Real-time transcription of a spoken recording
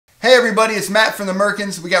Hey everybody, it's Matt from the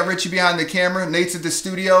MERKINS. We got Richie behind the camera, Nate's at the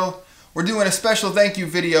studio. We're doing a special thank you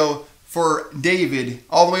video for David,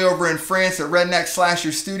 all the way over in France at Redneck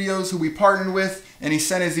Slasher Studios, who we partnered with, and he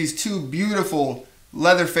sent us these two beautiful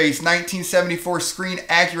Leatherface 1974 screen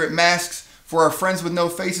accurate masks for our Friends with No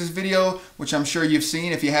Faces video, which I'm sure you've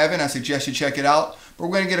seen. If you haven't, I suggest you check it out. But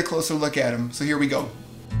we're going to get a closer look at them, so here we go.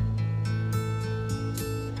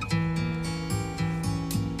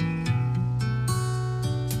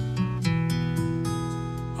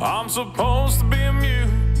 I'm supposed to be a mute,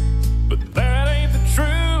 but that ain't the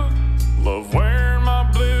truth. Love wearing my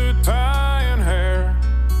blue tie and hair.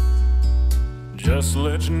 Just to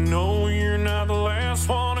let you know you're not the last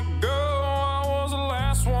one to go. I was the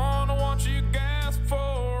last one to watch you gasp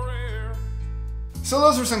for air. So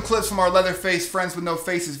those were some clips from our Leatherface Friends with No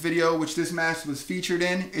Faces video, which this mask was featured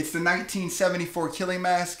in. It's the 1974 killing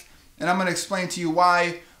mask, and I'm going to explain to you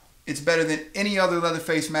why it's better than any other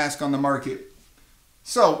Leatherface mask on the market.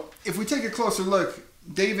 So, if we take a closer look,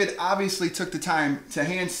 David obviously took the time to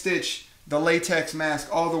hand stitch the latex mask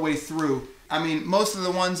all the way through. I mean, most of the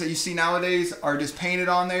ones that you see nowadays are just painted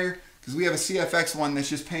on there, because we have a CFX one that's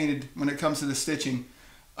just painted when it comes to the stitching.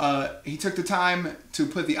 He took the time to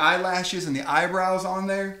put the eyelashes and the eyebrows on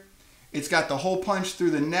there. It's got the hole punch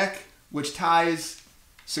through the neck, which ties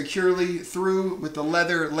securely through with the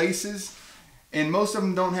leather laces. And most of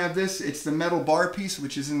them don't have this. It's the metal bar piece,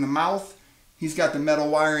 which is in the mouth. He's got the metal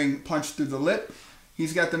wiring punched through the lip.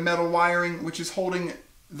 He's got the metal wiring which is holding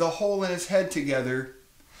the hole in his head together.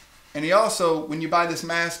 And he also, when you buy this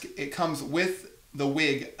mask, it comes with the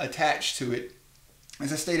wig attached to it.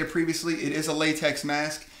 As I stated previously, it is a latex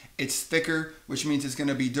mask. It's thicker, which means it's going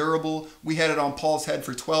to be durable. We had it on Paul's head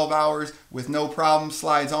for 12 hours with no problem,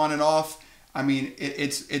 slides on and off. I mean,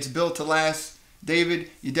 it's built to last.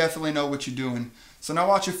 David, you definitely know what you're doing. So now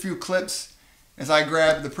watch a few clips as I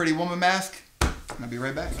grab the Pretty Woman mask. I'll be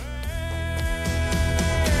right back.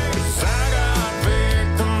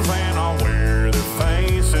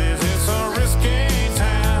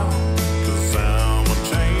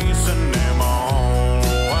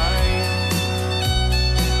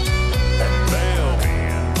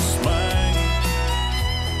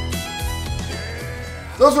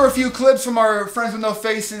 Those were a few clips from our Friends with No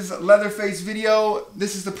Faces Leatherface video.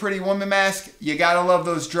 This is the Pretty Woman mask. You gotta love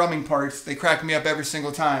those drumming parts. They crack me up every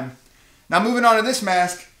single time. Now moving on to this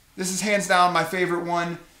mask. This is hands down my favorite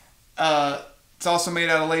one. It's also made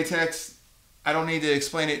out of latex. I don't need to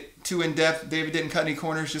explain it too in depth. David didn't cut any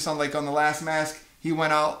corners, just like on the last mask. He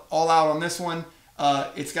went all out on this one.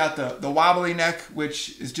 It's got the wobbly neck,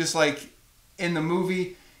 which is just like in the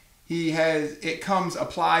movie. It comes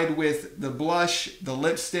applied with the blush, the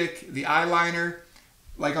lipstick, the eyeliner.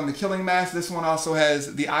 Like on the killing mask, this one also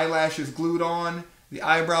has the eyelashes glued on, the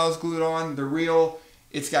eyebrows glued on, the real.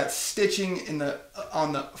 It's got stitching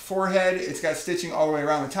on the forehead. It's got stitching all the way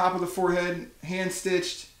around the top of the forehead, hand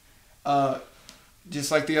stitched,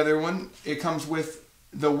 just like the other one. It comes with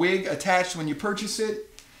the wig attached when you purchase it,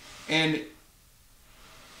 and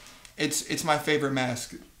it's my favorite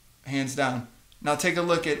mask, hands down. Now take a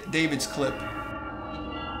look at David's clip.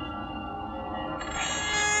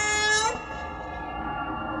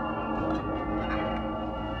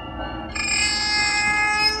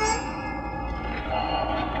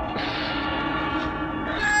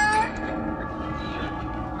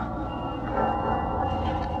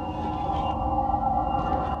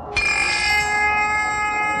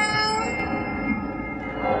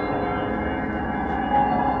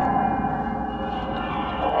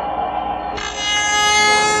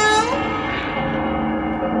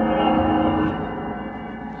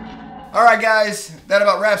 Alright guys, that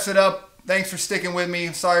about wraps it up. Thanks for sticking with me.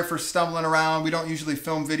 Sorry for stumbling around. We don't usually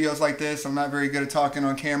film videos like this. I'm not very good at talking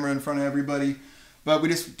on camera in front of everybody. But we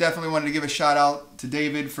just definitely wanted to give a shout out to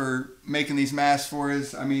David for making these masks for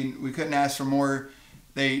us. I mean, we couldn't ask for more.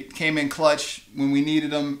 They came in clutch when we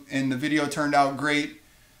needed them, and the video turned out great.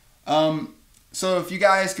 So if you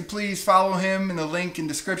guys could please follow him in the link in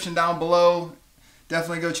the description down below.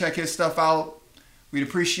 Definitely go check his stuff out. We'd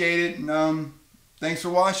appreciate it. And thanks for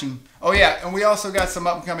watching. Oh yeah, and we also got some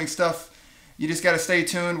upcoming stuff. You just got to stay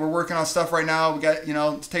tuned. We're working on stuff right now. We got,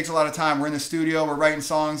 it takes a lot of time. We're in the studio. We're writing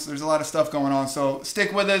songs. There's a lot of stuff going on. So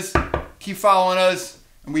stick with us. Keep following us.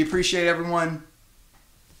 And we appreciate everyone.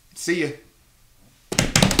 See ya.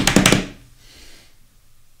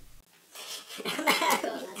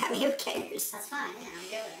 I mean, who cares? That's fine. Yeah, I'm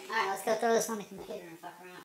good. Alright, let's go throw this on the computer and fuck around.